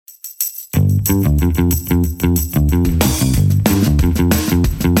Welcome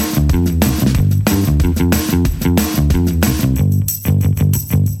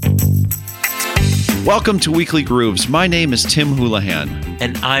to Weekly Grooves. My name is Tim Houlihan.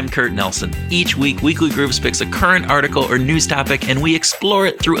 And I'm Kurt Nelson. Each week, Weekly Grooves picks a current article or news topic, and we explore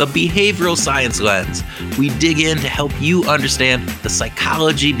it through a behavioral science lens. We dig in to help you understand the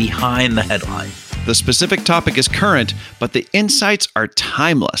psychology behind the headline. The specific topic is current, but the insights are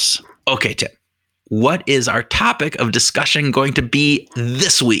timeless. Okay, Tim, what is our topic of discussion going to be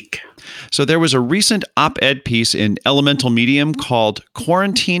this week? So there was a recent op-ed piece in Elemental Medium called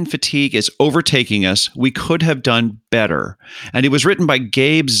 "Quarantine Fatigue is Overtaking Us. We Could Have Done Better." And it was written by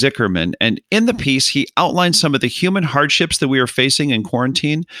Gabe Zickerman. And in the piece, he outlined some of the human hardships that we are facing in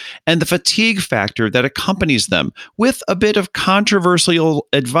quarantine and the fatigue factor that accompanies them, with a bit of controversial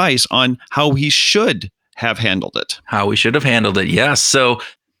advice on how we should have handled it. How we should have handled it, yes. So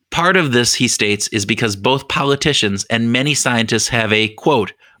part of this, he states, is because both politicians and many scientists have a,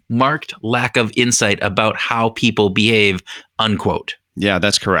 quote, marked lack of insight about how people behave, unquote. Yeah,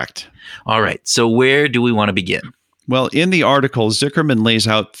 that's correct. All right. So where do we want to begin? Well, in the article, Zickerman lays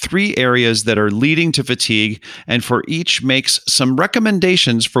out 3 areas that are leading to fatigue, and for each makes some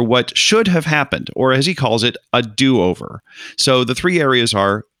recommendations for what should have happened, or as he calls it, a do-over. So the 3 areas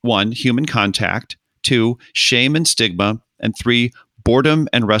are 1, human contact, 2, shame and stigma, and 3, boredom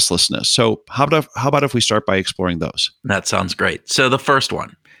and restlessness. So how about if we start by exploring those? That sounds great. So the first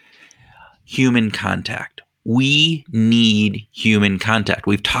one, human contact. We need human contact.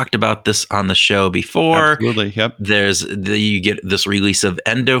 We've talked about this on the show before. Absolutely, yep. You get this release of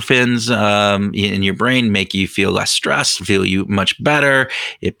endorphins in your brain, make you feel less stressed, feel you much better.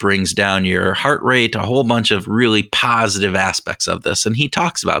 It brings down your heart rate, a whole bunch of really positive aspects of this. And he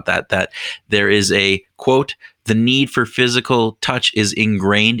talks about that there is a, quote, the need for physical touch is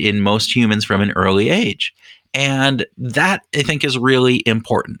ingrained in most humans from an early age. And that, I think, is really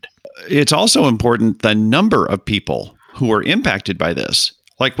important. It's also important the number of people who are impacted by this.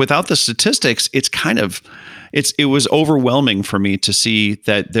 Like, without the statistics, it was overwhelming for me to see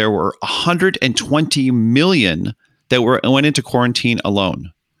that there were 120 million that went into quarantine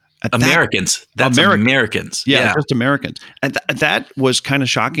alone. Americans. That's Americans. Yeah, just Americans. And that was kind of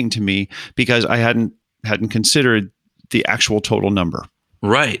shocking to me because I hadn't considered the actual total number.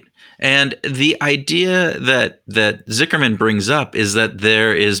 Right. And the idea that Zickerman brings up is that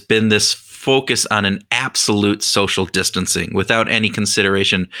there has been this focus on an absolute social distancing without any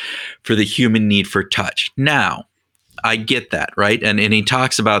consideration for the human need for touch. Now, I get that, right? And he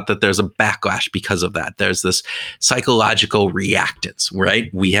talks about that there's a backlash because of that. There's this psychological reactance,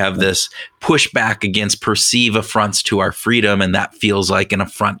 right? We have this pushback against perceived affronts to our freedom, and that feels like an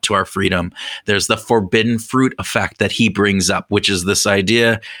affront to our freedom. There's the forbidden fruit effect that he brings up, which is this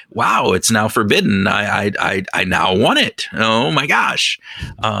idea, wow, it's now forbidden. I now want it. Oh my gosh.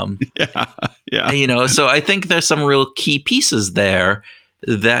 Yeah. So I think there's some real key pieces there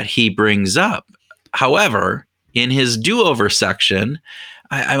that he brings up. However, in his do-over section,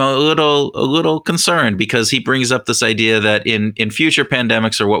 I'm a little concerned because he brings up this idea that in future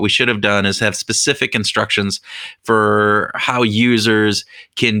pandemics, or what we should have done is have specific instructions for how users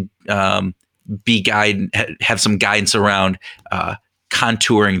can have some guidance around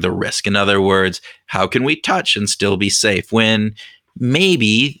contouring the risk. In other words, how can we touch and still be safe when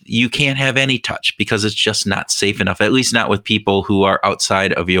maybe you can't have any touch because it's just not safe enough, at least not with people who are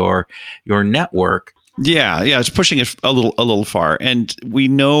outside of your network. Yeah, it's pushing it a little far, and we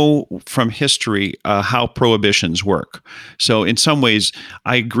know from history how prohibitions work. So, in some ways,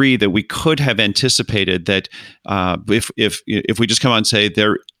 I agree that we could have anticipated that if we just come out and say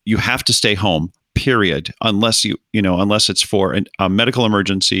you have to stay home, period, unless it's for a medical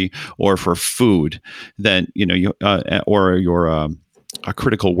emergency or for food, then or you're a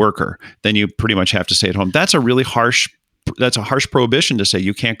critical worker, then you pretty much have to stay at home. That's a harsh prohibition to say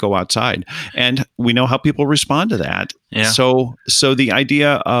you can't go outside. And we know how people respond to that. Yeah. So the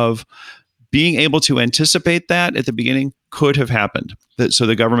idea of being able to anticipate that at the beginning could have happened. So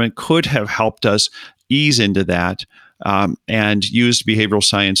the government could have helped us ease into that and used behavioral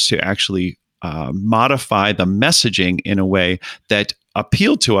science to actually modify the messaging in a way that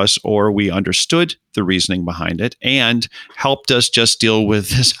appealed to us, or we understood the reasoning behind it and helped us just deal with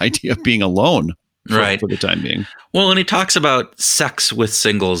this idea of being alone. For the time being. Well, and he talks about sex with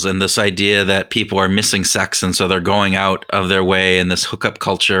singles and this idea that people are missing sex, and so they're going out of their way in this hookup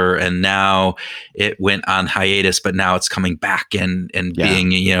culture. And now it went on hiatus, but now it's coming back and being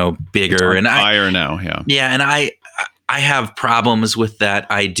bigger. It's on fire now. Yeah. Yeah, and I I have problems with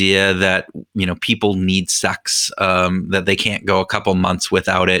that idea that, people need sex, that they can't go a couple months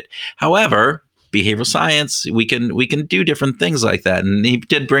without it. However, behavioral science, we can do different things like that. And he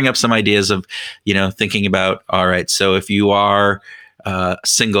did bring up some ideas of, thinking about, all right, so if you are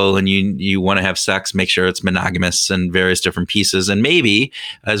single and you want to have sex, make sure it's monogamous and various different pieces. And maybe,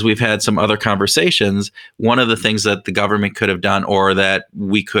 as we've had some other conversations, one of the things that the government could have done, or that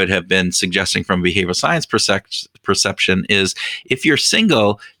we could have been suggesting from behavioral science perception, is if you're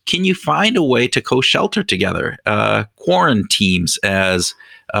single, can you find a way to co-shelter together? Quarantine teams, as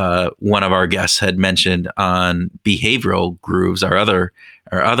one of our guests had mentioned on Behavioral Grooves, our other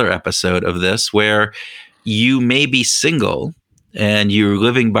episode of this, where you may be single and you're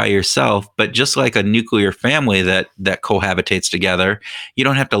living by yourself, but just like a nuclear family that cohabitates together, you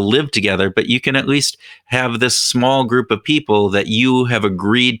don't have to live together, but you can at least have this small group of people that you have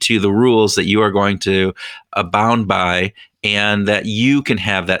agreed to the rules that you are going to abound by, and that you can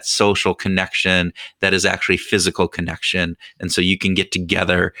have that social connection that is actually physical connection. And so you can get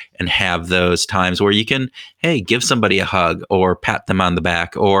together and have those times where you can, hey, give somebody a hug or pat them on the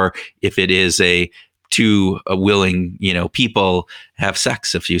back, or if it is two willing, people, have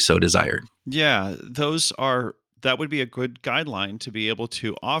sex if you so desired. Yeah, that would be a good guideline to be able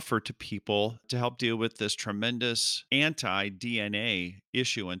to offer to people to help deal with this tremendous anti-DNA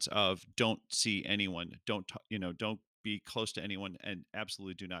issuance of don't see anyone, don't be close to anyone, and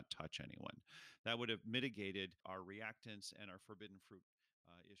absolutely do not touch anyone. That would have mitigated our reactants and our forbidden fruit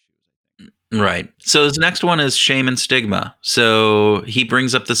issues, I think. Right. So his next one is shame and stigma. So he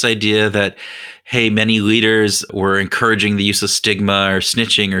brings up this idea that, hey, many leaders were encouraging the use of stigma or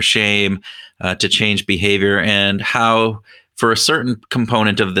snitching or shame to change behavior, and how for a certain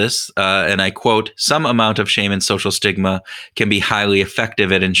component of this, and I quote, some amount of shame and social stigma can be highly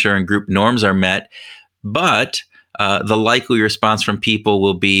effective at ensuring group norms are met, but the likely response from people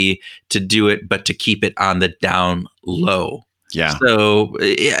will be to do it, but to keep it on the down low. Yeah. So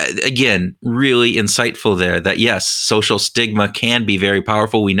again, really insightful there that yes, social stigma can be very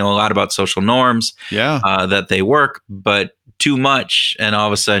powerful. We know a lot about social norms, that they work, but too much, and all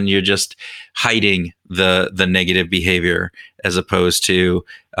of a sudden you're just hiding the negative behavior as opposed to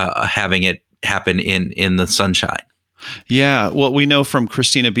having it happen in the sunshine. Yeah, well, we know from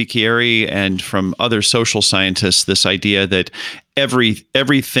Christina Bicchieri and from other social scientists this idea that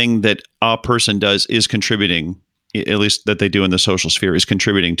everything that a person does is contributing, at least that they do in the social sphere, is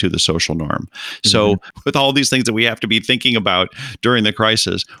contributing to the social norm. So with all these things that we have to be thinking about during the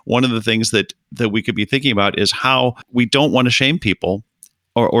crisis, one of the things that we could be thinking about is how we don't want to shame people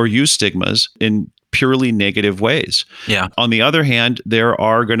or use stigmas in purely negative ways. Yeah. On the other hand, there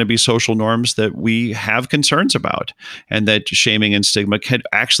are going to be social norms that we have concerns about, and that shaming and stigma can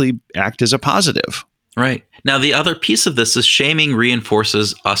actually act as a positive. Right. Now, the other piece of this is shaming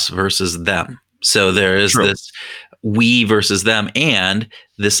reinforces us versus them. So there is this we versus them, and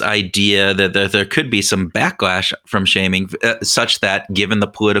this idea that there could be some backlash from shaming, such that given the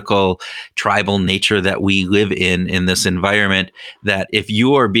political tribal nature that we live in this environment, that if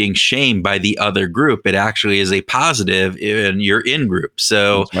you are being shamed by the other group, it actually is a positive in your in group.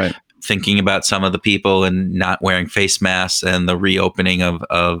 So thinking about some of the people and not wearing face masks and the reopening of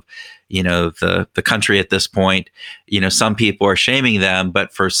the country at this point, some people are shaming them,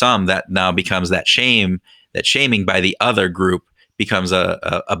 but for some that now becomes that shaming by the other group becomes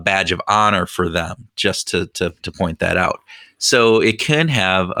a badge of honor for them, just to point that out. So it can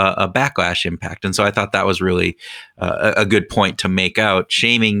have a backlash impact. And so I thought that was really a good point to make out.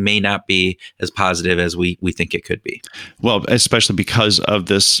 Shaming may not be as positive as we think it could be. Well, especially because of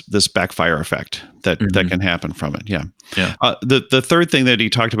this backfire effect that can happen from it. Yeah. Yeah. The third thing that he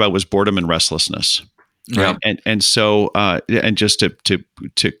talked about was boredom and restlessness. Right. And so just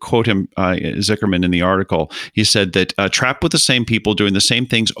to quote him, Zuckerman, in the article, he said that trapped with the same people doing the same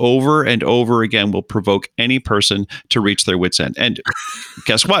things over and over again will provoke any person to reach their wits' end. And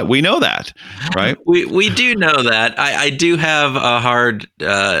guess what? We know that, right? We do know that. I do have a hard.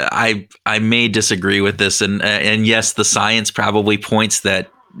 I may disagree with this, and yes, the science probably points that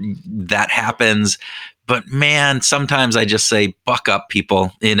happens. But man, sometimes I just say, buck up,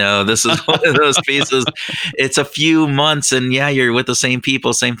 people. This is one of those pieces. It's a few months and you're with the same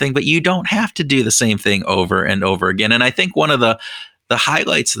people, same thing, but you don't have to do the same thing over and over again. And I think one of the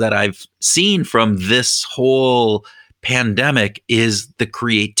highlights that I've seen from this whole pandemic is the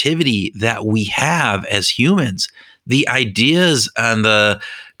creativity that we have as humans, the ideas and the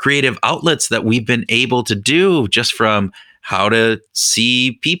creative outlets that we've been able to do, just from how to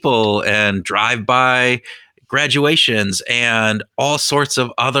see people and drive by graduations and all sorts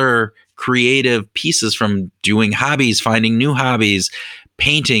of other creative pieces from doing hobbies, finding new hobbies,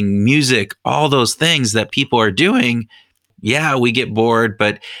 painting, music, all those things that people are doing, yeah, we get bored,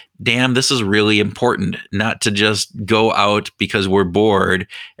 but damn, this is really important not to just go out because we're bored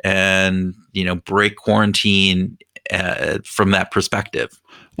and, break quarantine from that perspective.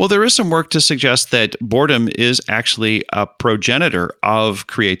 Well, there is some work to suggest that boredom is actually a progenitor of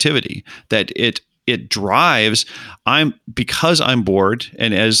creativity, that it drives. Because I'm bored,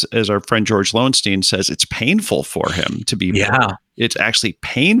 and as our friend George Lowenstein says, it's painful for him to be bored. It's actually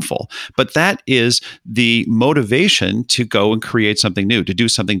painful, but that is the motivation to go and create something new, to do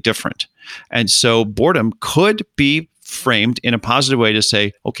something different. And so boredom could be framed in a positive way to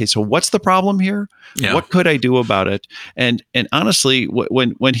say, okay, so what's the problem here? Yeah. What could I do about it? And honestly,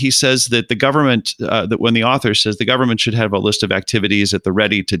 when he says that the government, when the author says the government should have a list of activities at the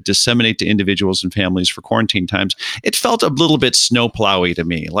ready to disseminate to individuals and families for quarantine times, it felt a little bit snowplowy to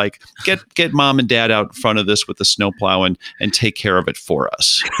me. Like, get mom and dad out in front of this with the snowplow and take care of it for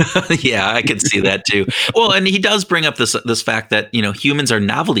us. Yeah, I could see that too. Well, and he does bring up this fact that humans are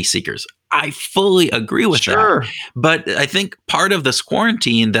novelty seekers. I fully agree with that. But I think part of this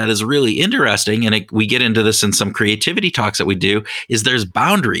quarantine that is really interesting, and we get into this in some creativity talks that we do, is there's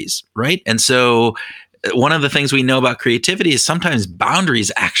boundaries, right? And so one of the things we know about creativity is sometimes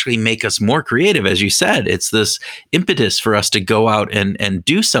boundaries actually make us more creative. As you said, it's this impetus for us to go out and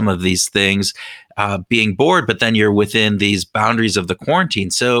do some of these things, being bored, but then you're within these boundaries of the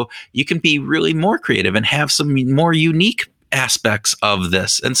quarantine. So you can be really more creative and have some more unique aspects of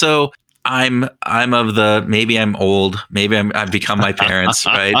this. And so I'm of the, maybe I'm old, maybe I've become my parents,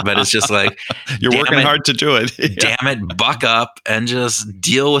 right? But it's just like, you're working hard to do it. Yeah. Damn it, buck up and just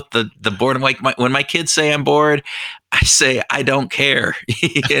deal with the boredom. Like when my kids say I'm bored, I say, I don't care.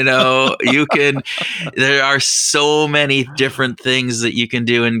 There are so many different things that you can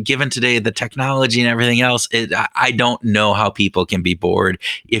do. And given today the technology and everything else, I don't know how people can be bored.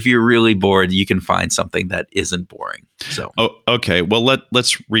 If you're really bored, you can find something that isn't boring. So, okay. Well,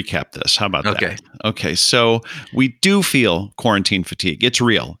 let's recap this. How about that? Okay. So we do feel quarantine fatigue. It's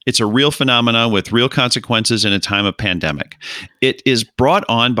real. It's a real phenomenon with real consequences in a time of pandemic. It is brought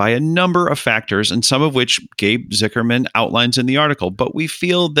on by a number of factors, and some of which Gabe Zuckerman outlines in the article, but we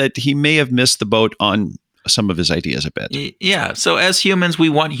feel that he may have missed the boat on some of his ideas a bit. Yeah. So as humans, we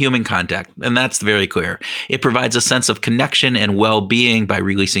want human contact, and that's very clear. It provides a sense of connection and well-being by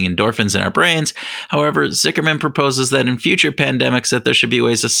releasing endorphins in our brains. However, Zuckerman proposes that in future pandemics that there should be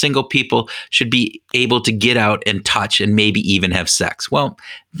ways that single people should be able to get out and touch and maybe even have sex. Well,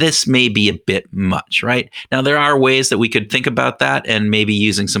 this may be a bit much, right? Now, there are ways that we could think about that, and maybe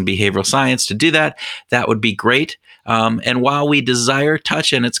using some behavioral science to do that. That would be great. And while we desire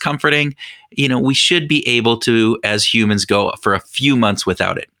touch and it's comforting, we should be able to, as humans, go for a few months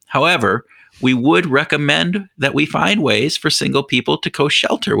without it. However, we would recommend that we find ways for single people to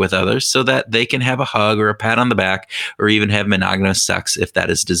co-shelter with others so that they can have a hug or a pat on the back or even have monogamous sex if that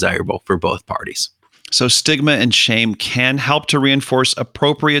is desirable for both parties. So stigma and shame can help to reinforce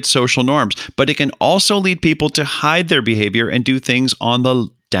appropriate social norms, but it can also lead people to hide their behavior and do things on the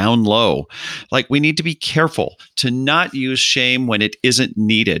down low. Like, we need to be careful to not use shame when it isn't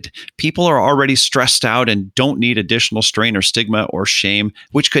needed. People are already stressed out and don't need additional strain or stigma or shame,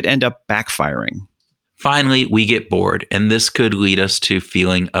 which could end up backfiring. Finally, we get bored, and this could lead us to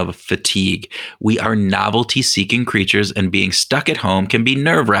feeling of fatigue. We are novelty-seeking creatures, and being stuck at home can be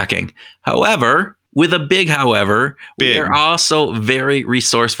nerve-wracking. However, with a big however, we are also very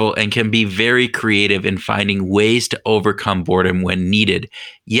resourceful and can be very creative in finding ways to overcome boredom when needed.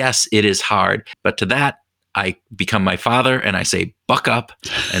 Yes, it is hard, but to that, I become my father and I say, buck up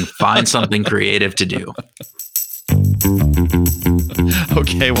and find something creative to do.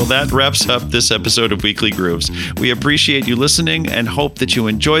 Okay, well, that wraps up this episode of Weekly Grooves. We appreciate you listening and hope that you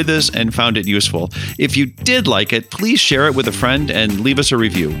enjoyed this and found it useful. If you did like it, please share it with a friend and leave us a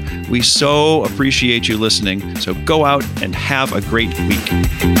review. We so appreciate you listening, so go out and have a great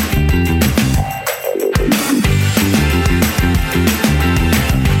week.